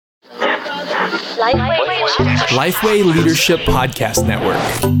Lifeway Leadership Podcast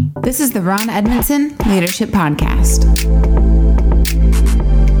Network. This is the Ron Edmondson Leadership Podcast.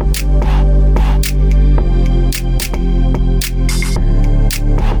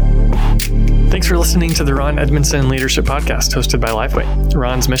 Thanks for listening to the Ron Edmondson Leadership Podcast, hosted by Lifeway.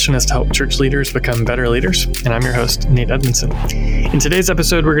 Ron's mission is to help church leaders become better leaders, and I'm your host, Nate Edmondson. In today's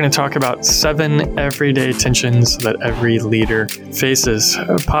episode, we're going to talk about 7 everyday tensions that every leader faces.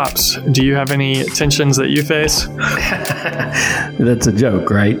 Pops, do you have any tensions that you face? That's a joke,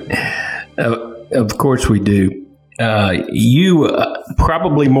 right? Of course we do. You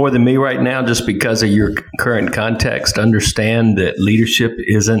probably more than me right now, just because of your current context, understand that leadership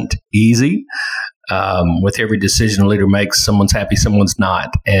isn't easy. With every decision a leader makes, someone's happy, someone's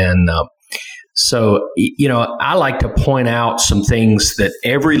not. And so, I like to point out some things that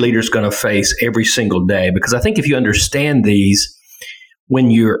every leader's going to face every single day, because I think if you understand these,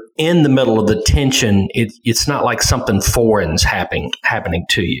 when you're in the middle of the tension, it's not like something foreign's happening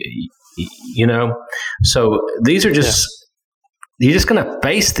to you. So these are just, you're just going to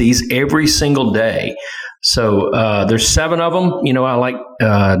face these every single day. So there's 7 of them. I like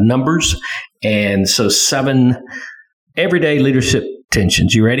numbers. And so 7 everyday leadership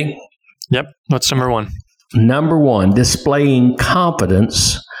tensions. You ready? Yep. What's number 1? Number 1, displaying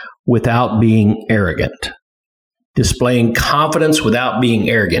confidence without being arrogant. Displaying confidence without being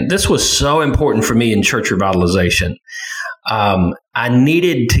arrogant. This was so important for me in church revitalization. I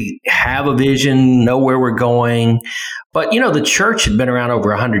needed to have a vision, know where we're going. But, the church had been around over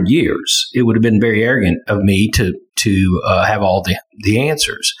 100 years. It would have been very arrogant of me to have all the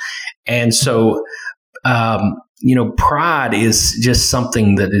answers. And so, pride is just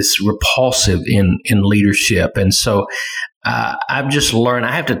something that is repulsive in leadership. And so I've just learned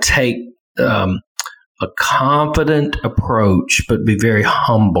I have to take a confident approach, but be very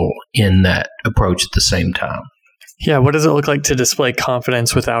humble in that approach at the same time. Yeah, what does it look like to display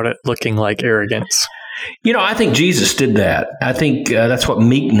confidence without it looking like arrogance? I think Jesus did that. I think that's what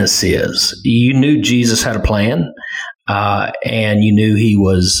meekness is. You knew Jesus had a plan, and you knew he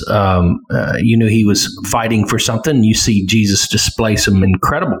was fighting for something. You see Jesus display some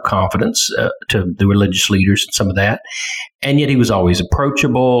incredible confidence to the religious leaders and some of that, and yet he was always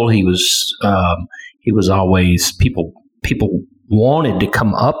approachable. He was always people wanted to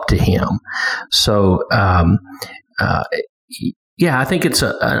come up to him. So. I think it's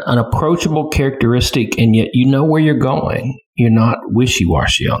an approachable characteristic, and yet you know where you're going. You're not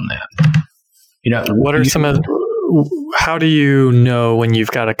wishy-washy on that. What are some of? How do you know when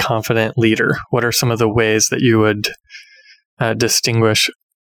you've got a confident leader? What are some of the ways that you would distinguish?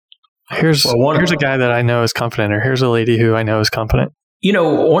 Here's a guy that I know is confident, or here's a lady who I know is confident.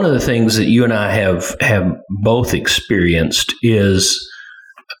 One of the things that you and I have both experienced is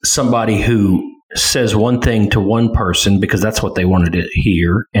somebody who says one thing to one person because that's what they wanted to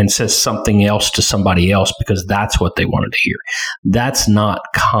hear, and says something else to somebody else because that's what they wanted to hear. That's not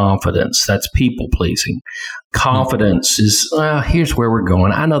confidence. That's people pleasing. Confidence is, here's where we're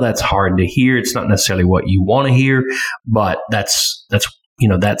going. I know that's hard to hear. It's not necessarily what you want to hear, but that's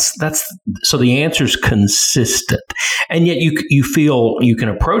so the answer's consistent. And yet you feel you can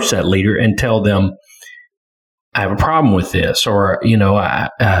approach that leader and tell them, I have a problem with this, or,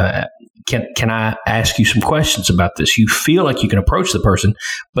 can I ask you some questions about this? You feel like you can approach the person,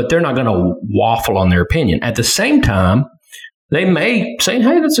 but they're not going to waffle on their opinion. At the same time, they may say,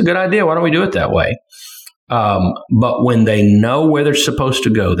 hey, that's a good idea. Why don't we do it that way? But when they know where they're supposed to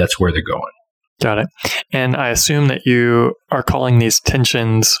go, that's where they're going. Got it. And I assume that you are calling these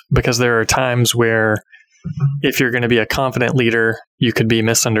tensions because there are times where if you're going to be a confident leader, you could be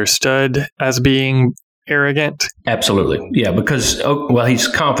misunderstood as being arrogant. Absolutely. Yeah, because he's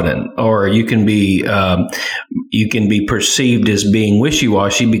confident, or you can be perceived as being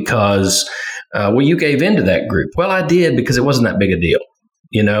wishy-washy because you gave into that group. Well, I did because it wasn't that big a deal,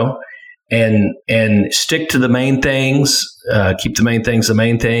 and stick to the main things, keep the main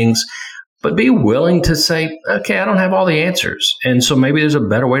things, but be willing to say, okay, I don't have all the answers, and so maybe there's a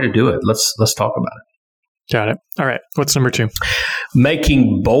better way to do it. Let's talk about it. Got it. All right. What's number 2?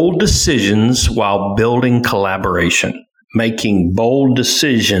 Making bold decisions while building collaboration. Making bold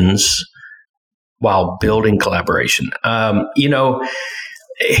decisions while building collaboration.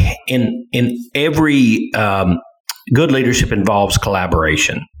 In every good leadership involves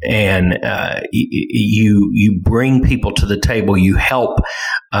collaboration, and you bring people to the table. You help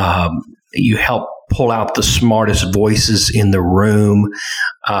pull out the smartest voices in the room.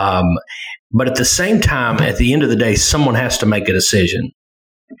 But at the same time, at the end of the day, someone has to make a decision.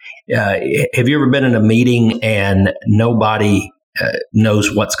 Have you ever been in a meeting and nobody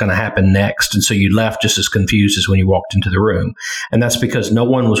knows what's going to happen next. And so you left just as confused as when you walked into the room. And that's because no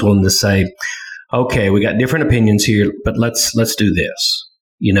one was willing to say, okay, we got different opinions here, but let's do this,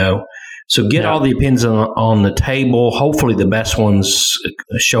 So get all the opinions on the table. Hopefully the best ones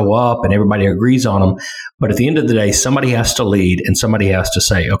show up and everybody agrees on them. But at the end of the day, somebody has to lead and somebody has to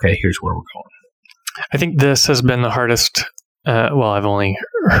say, okay, here's where we're going. I think this has been the hardest. I've only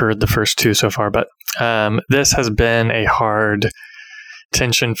heard the first two so far, but this has been a hard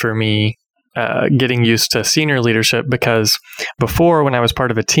tension for me, getting used to senior leadership, because before, when I was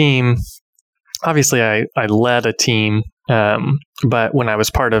part of a team, obviously I led a team, but when I was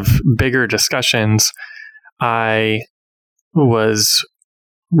part of bigger discussions, I was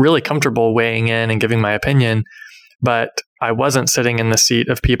really comfortable weighing in and giving my opinion, but I wasn't sitting in the seat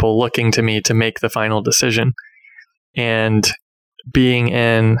of people looking to me to make the final decision. And being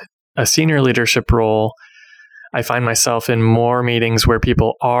in a senior leadership role, I find myself in more meetings where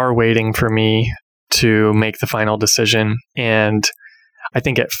people are waiting for me to make the final decision. And I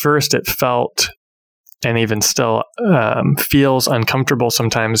think at first it felt, and even still feels uncomfortable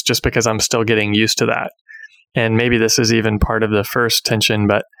sometimes, just because I'm still getting used to that. And maybe this is even part of the first tension,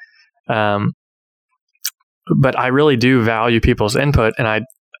 but I really do value people's input. And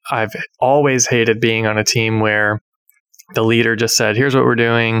I've always hated being on a team where the leader just said, here's what we're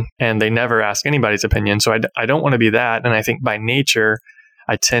doing, and they never ask anybody's opinion. So I don't want to be that. And I think by nature,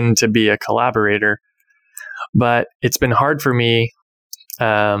 I tend to be a collaborator. But it's been hard for me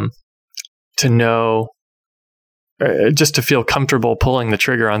to know, just to feel comfortable pulling the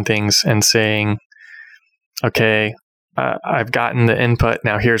trigger on things and saying, okay, I've gotten the input.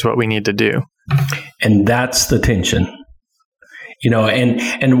 Now here's what we need to do. And that's the tension.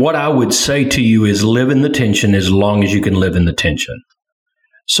 And what I would say to you is live in the tension as long as you can live in the tension.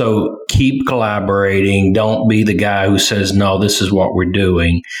 So keep collaborating. Don't be the guy who says, no, this is what we're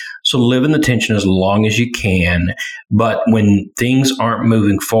doing. So live in the tension as long as you can. But when things aren't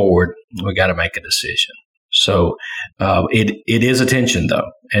moving forward, we got to make a decision. So it is a tension,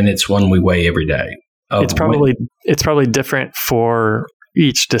 though, and it's one we weigh every day. It's probably different for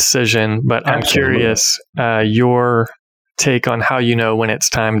each decision, but I'm curious your take on how you know when it's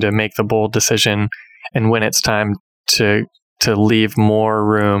time to make the bold decision and when it's time to leave more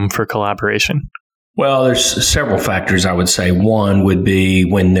room for collaboration. Well, there's several factors, I would say. One would be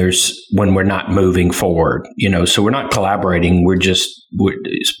when we're not moving forward, so we're not collaborating.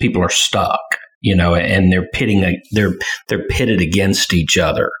 People are stuck, and they're pitted against each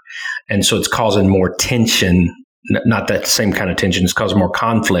other. And so it's causing more tension, not that same kind of tension. It's causing more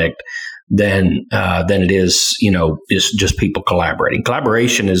conflict than it is, is just people collaborating.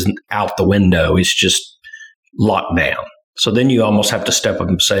 Collaboration is out the window. It's just locked down. So then you almost have to step up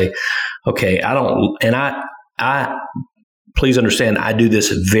and say, okay, I please understand, I do this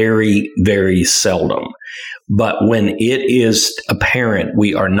very, very seldom. But when it is apparent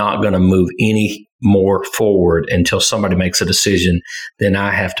we are not going to move any more forward until somebody makes a decision, then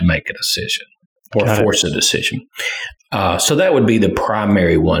I have to make a decision or force a decision. So that would be the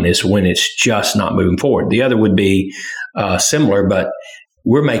primary one, is when it's just not moving forward. The other would be similar, but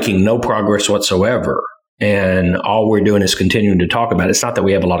we're making no progress whatsoever. And all we're doing is continuing to talk about it. It's not that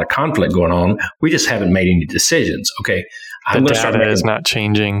we have a lot of conflict going on. We just haven't made any decisions. Okay. The data is not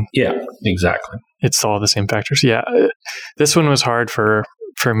changing. Yeah, exactly. It's all the same factors. Yeah. This one was hard for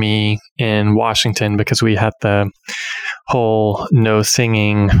me in Washington because we had the whole no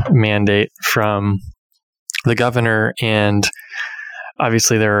singing mandate from the governor. And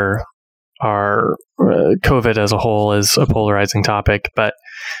obviously there are COVID as a whole is a polarizing topic. But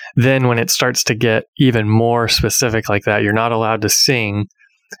then when it starts to get even more specific like that, you're not allowed to sing.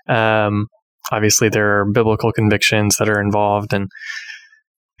 Obviously there are biblical convictions that are involved,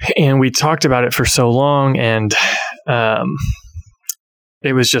 and we talked about it for so long, and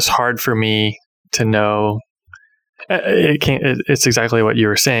it was just hard for me to know. It's exactly what you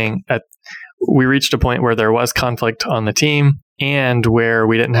were saying. We reached a point where there was conflict on the team and where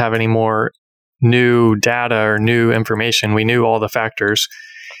we didn't have any more new data or new information. We knew all the factors,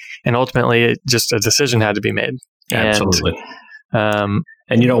 and ultimately just a decision had to be made. Absolutely.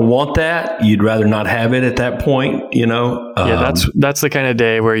 And you don't want that. You'd rather not have it at that point, Yeah, that's the kind of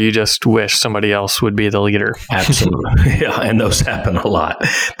day where you just wish somebody else would be the leader. Absolutely. Yeah, and those happen a lot.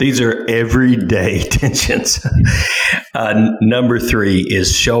 These are everyday tensions. Number 3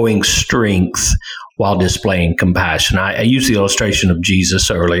 is showing strength while displaying compassion. I used the illustration of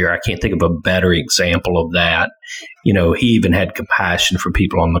Jesus earlier. I can't think of a better example of that. You know, he even had compassion for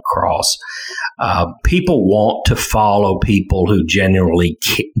people on the cross. People want to follow people who genuinely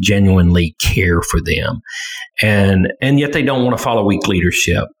care for them, and yet they don't want to follow weak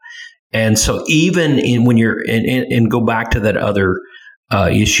leadership. And so even when you're and go back to that other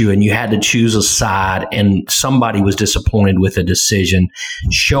issue, and you had to choose a side, and somebody was disappointed with a decision,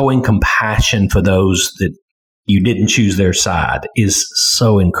 showing compassion for those that you didn't choose their side is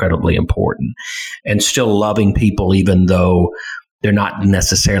so incredibly important. And still loving people even though they're not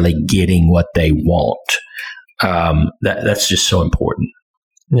necessarily getting what they want. That's just so important.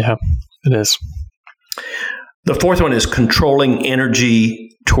 Yeah, it is. The fourth one is controlling energy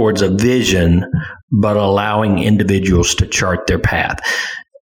towards a vision, but allowing individuals to chart their path.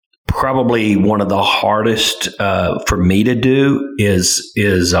 Probably one of the hardest for me to do is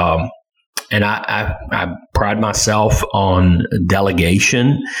and I pride myself on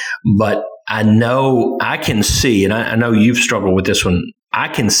delegation, but I know I can see, and I know you've struggled with this one, I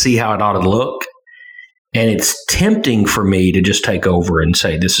can see how it ought to look. And it's tempting for me to just take over and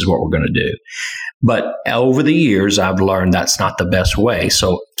say, this is what we're going to do. But over the years, I've learned that's not the best way.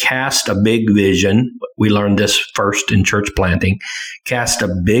 So cast a big vision. We learned this first in church planting. Cast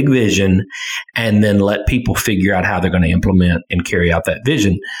a big vision and then let people figure out how they're going to implement and carry out that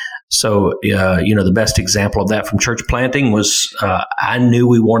vision. So, the best example of that from church planting was I knew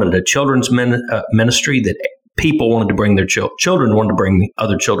we wanted a children's ministry that people wanted to bring their children wanted to bring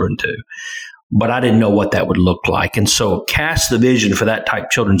other children to. But I didn't know what that would look like. And so cast the vision for that type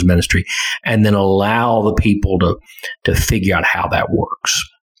children's ministry and then allow the people to figure out how that works.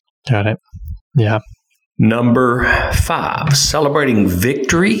 Got it. Yeah. Number 5, celebrating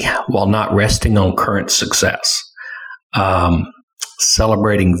victory while not resting on current success.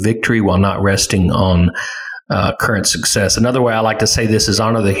 Celebrating victory while not resting on current success. Another way I like to say this is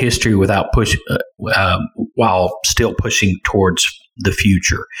honor the history without while still pushing towards the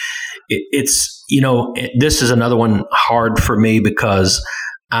future. This is another one hard for me because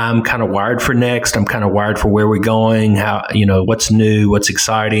I'm kind of wired for next. I'm kind of wired for where we're going, how, what's new, what's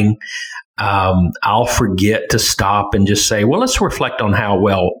exciting. I'll forget to stop and just say, well, let's reflect on how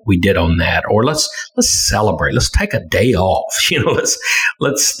well we did on that, or let's celebrate. Let's take a day off.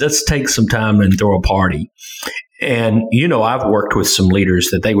 Let's take some time and throw a party. And, I've worked with some leaders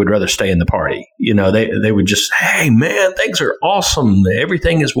that they would rather stay in the party. They would just, hey, man, things are awesome.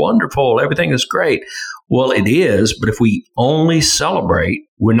 Everything is wonderful. Everything is great. Well, it is. But if we only celebrate,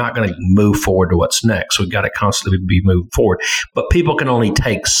 we're not going to move forward to what's next. We've got to constantly be moving forward. But people can only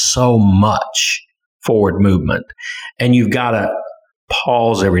take so much forward movement. And you've got to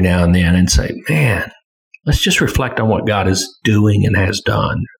pause every now and then and say, man, let's just reflect on what God is doing and has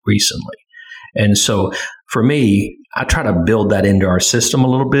done recently. And so for me, I try to build that into our system a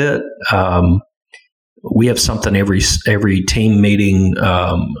little bit. We have something every team meeting,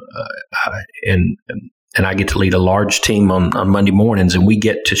 and I get to lead a large team on Monday mornings, and we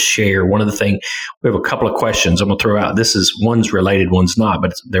get to share. One of the things, we have a couple of questions I'm going to throw out. This is, one's related, one's not,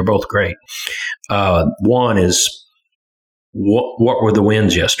 but they're both great. One is, what were the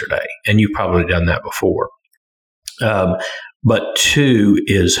wins yesterday? And you've probably done that before. But 2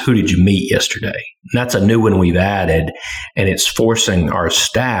 is, who did you meet yesterday? And that's a new one we've added, and it's forcing our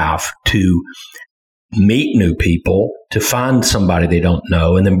staff to meet new people, to find somebody they don't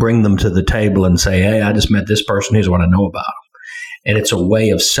know, and then bring them to the table and say, hey, I just met this person. Here's what I know about them. And it's a way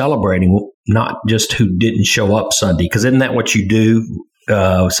of celebrating not just who didn't show up Sunday, because isn't that what you do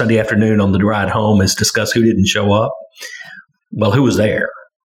Sunday afternoon on the ride home, is discuss who didn't show up? Well, who was there?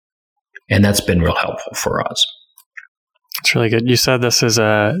 And that's been real helpful for us. It's really good. You said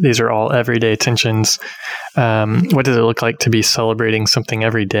these are all everyday tensions. What does it look like to be celebrating something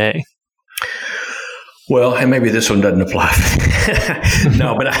every day? Well, and maybe this one doesn't apply.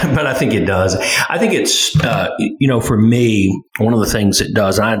 No, but I think it does. I think it's, for me, one of the things it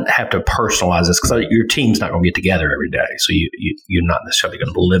does, and I have to personalize this because your team's not going to get together every day. So you're not necessarily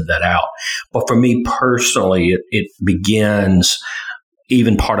going to live that out. But for me personally, it begins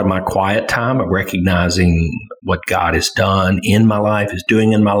even part of my quiet time of recognizing what God has done in my life, is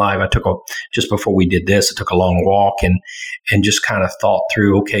doing in my life. Just before we did this, I took a long walk and just kind of thought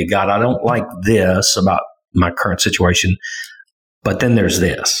through, okay, God, I don't like this about my current situation, but then there's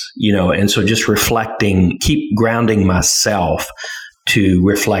this, and so just reflecting, keep grounding myself to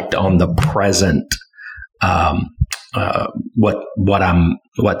reflect on the present, what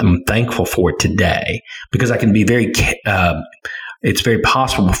I'm thankful for today, because I can be it's very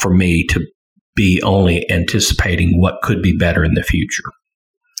possible for me to be only anticipating what could be better in the future.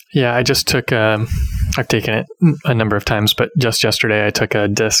 Yeah, I just took, I've taken it a number of times, but just yesterday I took a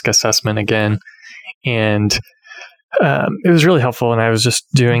DISC assessment again, and it was really helpful. And I was just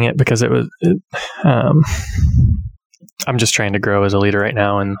doing it because I'm just trying to grow as a leader right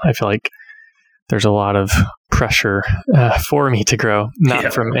now. And I feel like there's a lot of pressure for me to grow,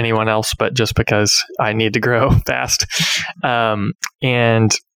 not from anyone else, but just because I need to grow fast.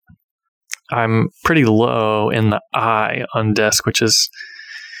 And I'm pretty low in the I on DISC, which is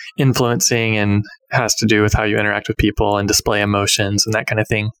influencing and has to do with how you interact with people and display emotions and that kind of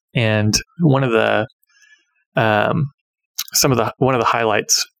thing. And one of the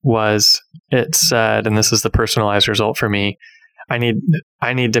highlights was, it said, and this is the personalized result for me, I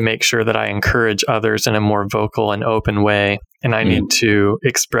need to make sure that I encourage others in a more vocal and open way, and I need to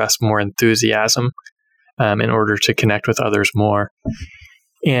express more enthusiasm in order to connect with others more.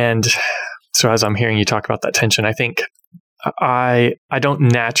 And so as I'm hearing you talk about that tension, I think I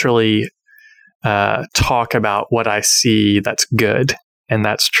don't naturally talk about what I see that's good. And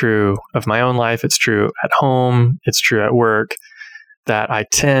that's true of my own life. It's true at home. It's true at work, that I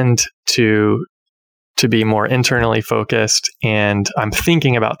tend to be more internally focused, and I'm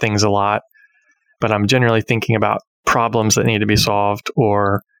thinking about things a lot, but I'm generally thinking about problems that need to be solved,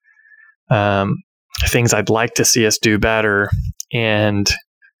 or things I'd like to see us do better. And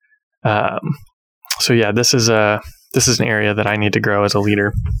so yeah, this is an area that I need to grow as a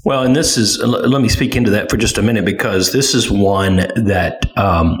leader. Well, and let me speak into that for just a minute, because this is one that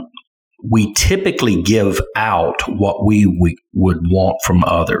we typically give out what we would want from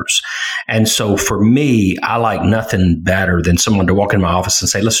others. And so for me, I like nothing better than someone to walk in my office and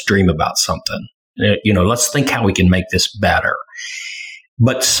say, let's dream about something. Let's think how we can make this better.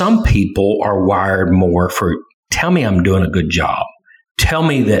 But some people are wired more for, tell me I'm doing a good job. Tell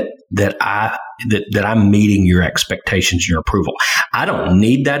me that I'm meeting your expectations and your approval. I don't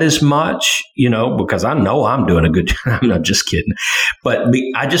need that as much, because I know I'm doing a good job. I'm not just kidding. But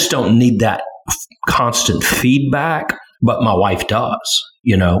I just don't need that constant feedback, but my wife does,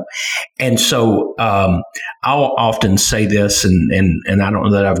 And so I'll often say this, and I don't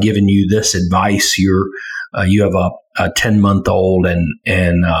know that I've given you this advice. You have a 10-month-old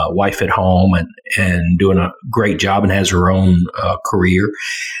and wife at home and doing a great job and has her own career.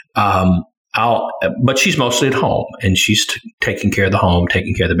 But she's mostly at home, and she's taking care of the home,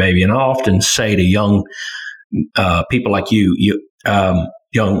 taking care of the baby. And I often say to young people like you,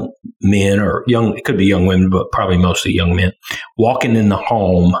 young men, or it could be young women, but probably mostly young men, walking in the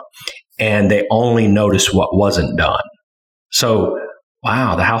home, and they only notice what wasn't done. So,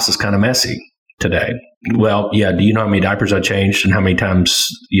 wow, the house is kind of messy today. Well, yeah. Do you know how many diapers I changed, and how many times,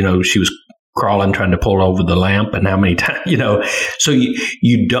 she was crawling trying to pull over the lamp, and how many times, so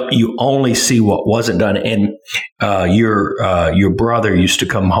you only see what wasn't done. And your brother used to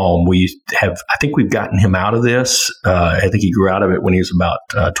come home. I think we've gotten him out of this. I think he grew out of it when he was about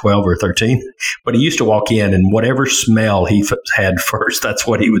 12 or 13, but he used to walk in, and whatever smell he had first, that's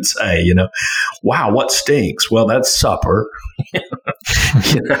what he would say, wow, what stinks? Well, that's supper.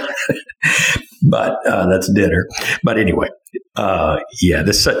 But that's dinner. But anyway,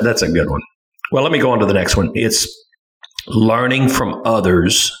 that's a good one. Well, let me go on to the next one. It's learning from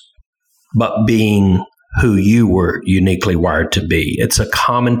others, but being who you were uniquely wired to be. It's a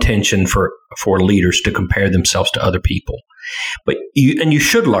common tension for leaders to compare themselves to other people. But you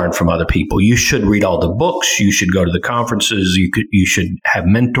should learn from other people. You should read all the books. You should go to the conferences. You should have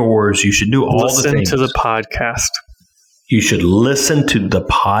mentors. You should do all the things. Listen to the podcast. You should listen to the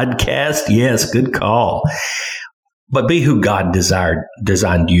podcast. Yes, good call. But be who God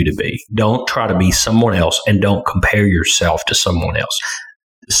designed you to be. Don't try to be someone else, and don't compare yourself to someone else.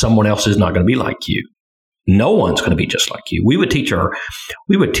 Someone else is not going to be like you. No one's going to be just like you. We would teach our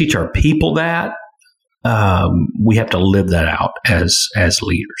people that. We have to live that out as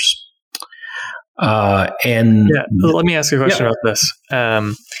leaders. Let me ask you a question about this.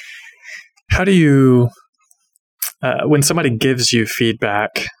 How do you, when somebody gives you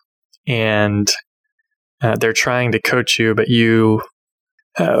feedback and they're trying to coach you, but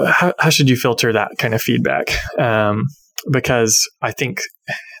how should you filter that kind of feedback? Because I think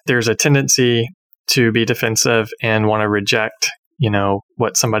there's a tendency to be defensive and want to reject,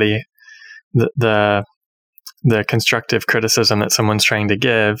 what somebody, the constructive criticism that someone's trying to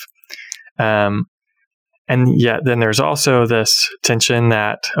give. And yet then there's also this tension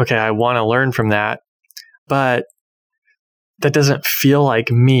that, okay, I want to learn from that, but that doesn't feel like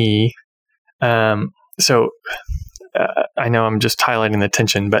me. So I know I'm just highlighting the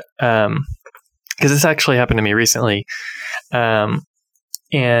tension, but because this actually happened to me recently,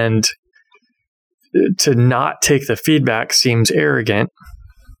 and to not take the feedback seems arrogant,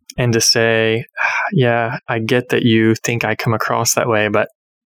 and to say, yeah, I get that you think I come across that way, but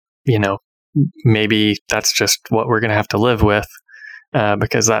maybe that's just what we're going to have to live with,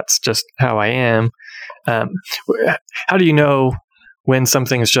 because that's just how I am. How do you know when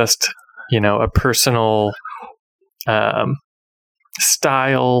something's just, a personal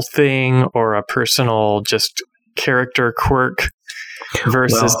style thing or a personal just character quirk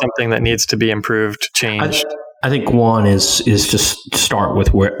versus something that needs to be improved, changed? I think one is just start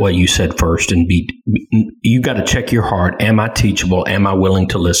with what you said first, and you got to check your heart. Am I teachable? Am I willing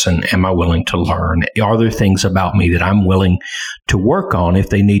to listen? Am I willing to learn? Are there things about me that I'm willing to work on if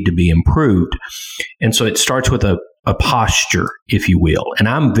they need to be improved? And so it starts with a posture, if you will. And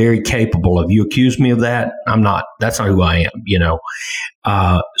I'm very capable of. You accuse me of that, I'm not. That's not who I am.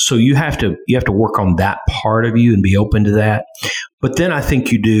 So you have to work on that part of you and be open to that. But then I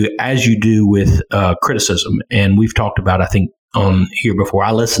think you do, as you do with criticism, and we've talked about, I think, on here before,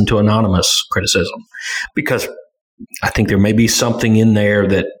 I listen to anonymous criticism because I think there may be something in there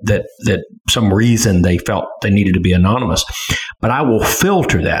that some reason they felt they needed to be anonymous. But I will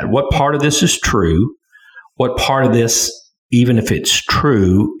filter that. What part of this is true? What part of this, even if it's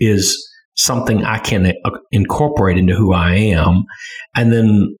true, is something I can incorporate into who I am? And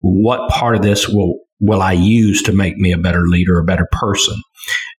then what part of this will I use to make me a better leader, a better person,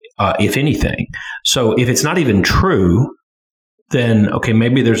 if anything? So if it's not even true, then, okay,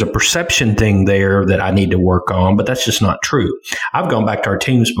 maybe there's a perception thing there that I need to work on, but that's just not true. I've gone back to our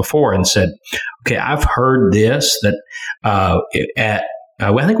teams before and said, okay, I've heard this, that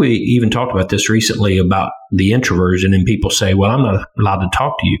I think we even talked about this recently about the introversion, and people say, well, I'm not allowed to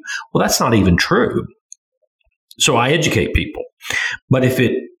talk to you. Well, that's not even true. So I educate people. But if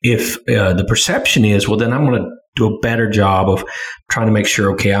the perception is, well, then I'm going to do a better job of trying to make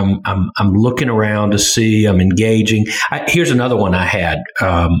sure, okay, I'm looking around to see, I'm engaging. Here's another one I had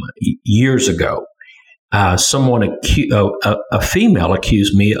years ago. Someone, a female,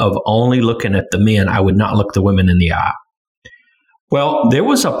 accused me of only looking at the men. I would not look the women in the eye. Well, there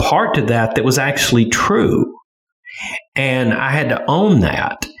was a part to that was actually true. And I had to own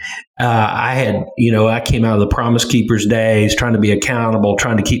that. I came out of the Promise Keepers days, trying to be accountable,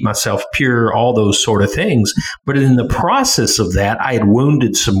 trying to keep myself pure, all those sort of things. But in the process of that, I had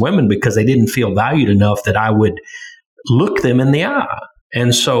wounded some women because they didn't feel valued enough that I would look them in the eye.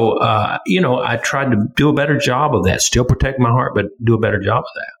 And so, I tried to do a better job of that, still protect my heart, but do a better job of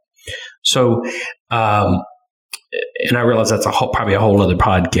that. So, and I realize that's probably a whole other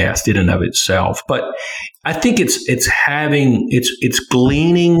podcast in and of itself. But I think it's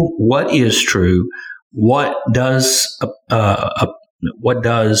gleaning what is true, what does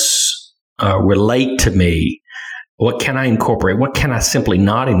relate to me, what can I incorporate, what can I simply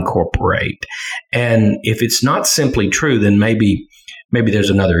not incorporate, and if it's not simply true, then maybe there's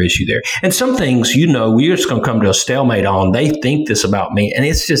another issue there. And some things, we're just going to come to a stalemate on. They think this about me, and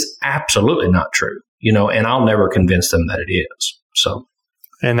it's just absolutely not true. And I'll never convince them that it is. So,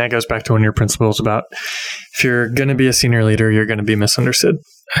 and that goes back to one of your principles about if you're going to be a senior leader, you're going to be misunderstood.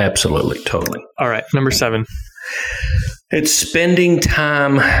 Absolutely. Totally. All right. Number 7. It's spending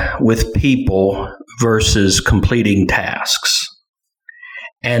time with people versus completing tasks.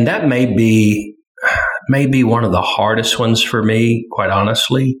 And that may be one of the hardest ones for me, quite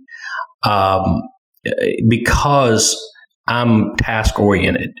honestly, because I'm task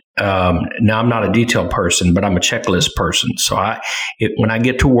oriented. Now, I'm not a detailed person, but I'm a checklist person. So when I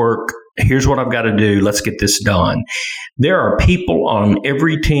get to work, here's what I've got to do. Let's get this done. There are people on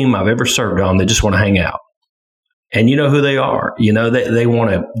every team I've ever served on that just want to hang out. And you know who they are. They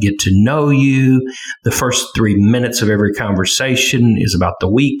want to get to know you. The first 3 minutes of every conversation is about the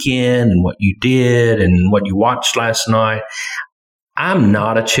weekend and what you did and what you watched last night. I'm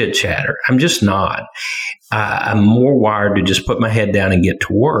not a chit chatter. I'm just not. I'm more wired to just put my head down and get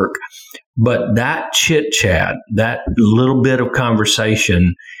to work. But that chit chat, that little bit of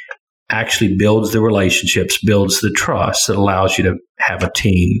conversation actually builds the relationships, builds the trust that allows you to have a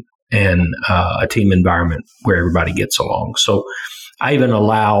team and a team environment where everybody gets along. So I even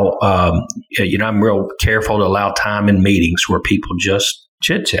allow, I'm real careful to allow time in meetings where people just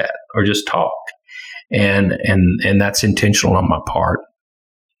chit chat or just talk. And that's intentional on my part.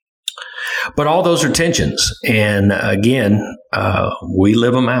 But all those are tensions. And again, we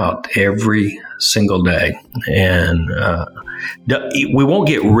live them out every single day. And we won't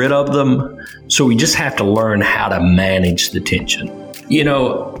get rid of them. So we just have to learn how to manage the tension.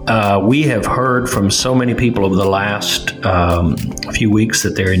 We have heard from so many people over the last few weeks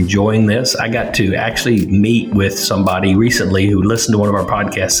that they're enjoying this. I got to actually meet with somebody recently who listened to one of our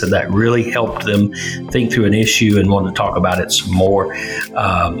podcasts, and that really helped them think through an issue and want to talk about it some more.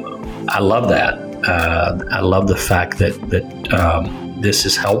 I love that. I love the fact that this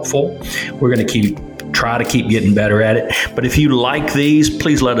is helpful. We're going to try to keep getting better at it. But if you like these,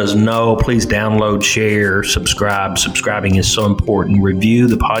 please let us know. Please download, share, subscribe. Subscribing is so important. Review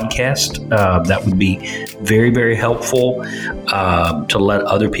the podcast. That would be very, very helpful to let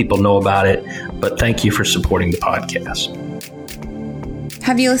other people know about it. But thank you for supporting the podcast.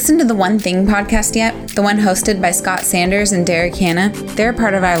 Have you listened to the One Thing podcast yet? The one hosted by Scott Sanders and Derek Hanna? They're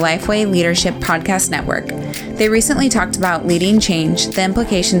part of our Lifeway Leadership Podcast Network. They recently talked about leading change, the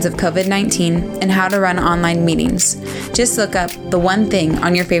implications of COVID-19, and how to run online meetings. Just look up The One Thing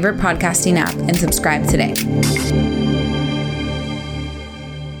on your favorite podcasting app and subscribe today.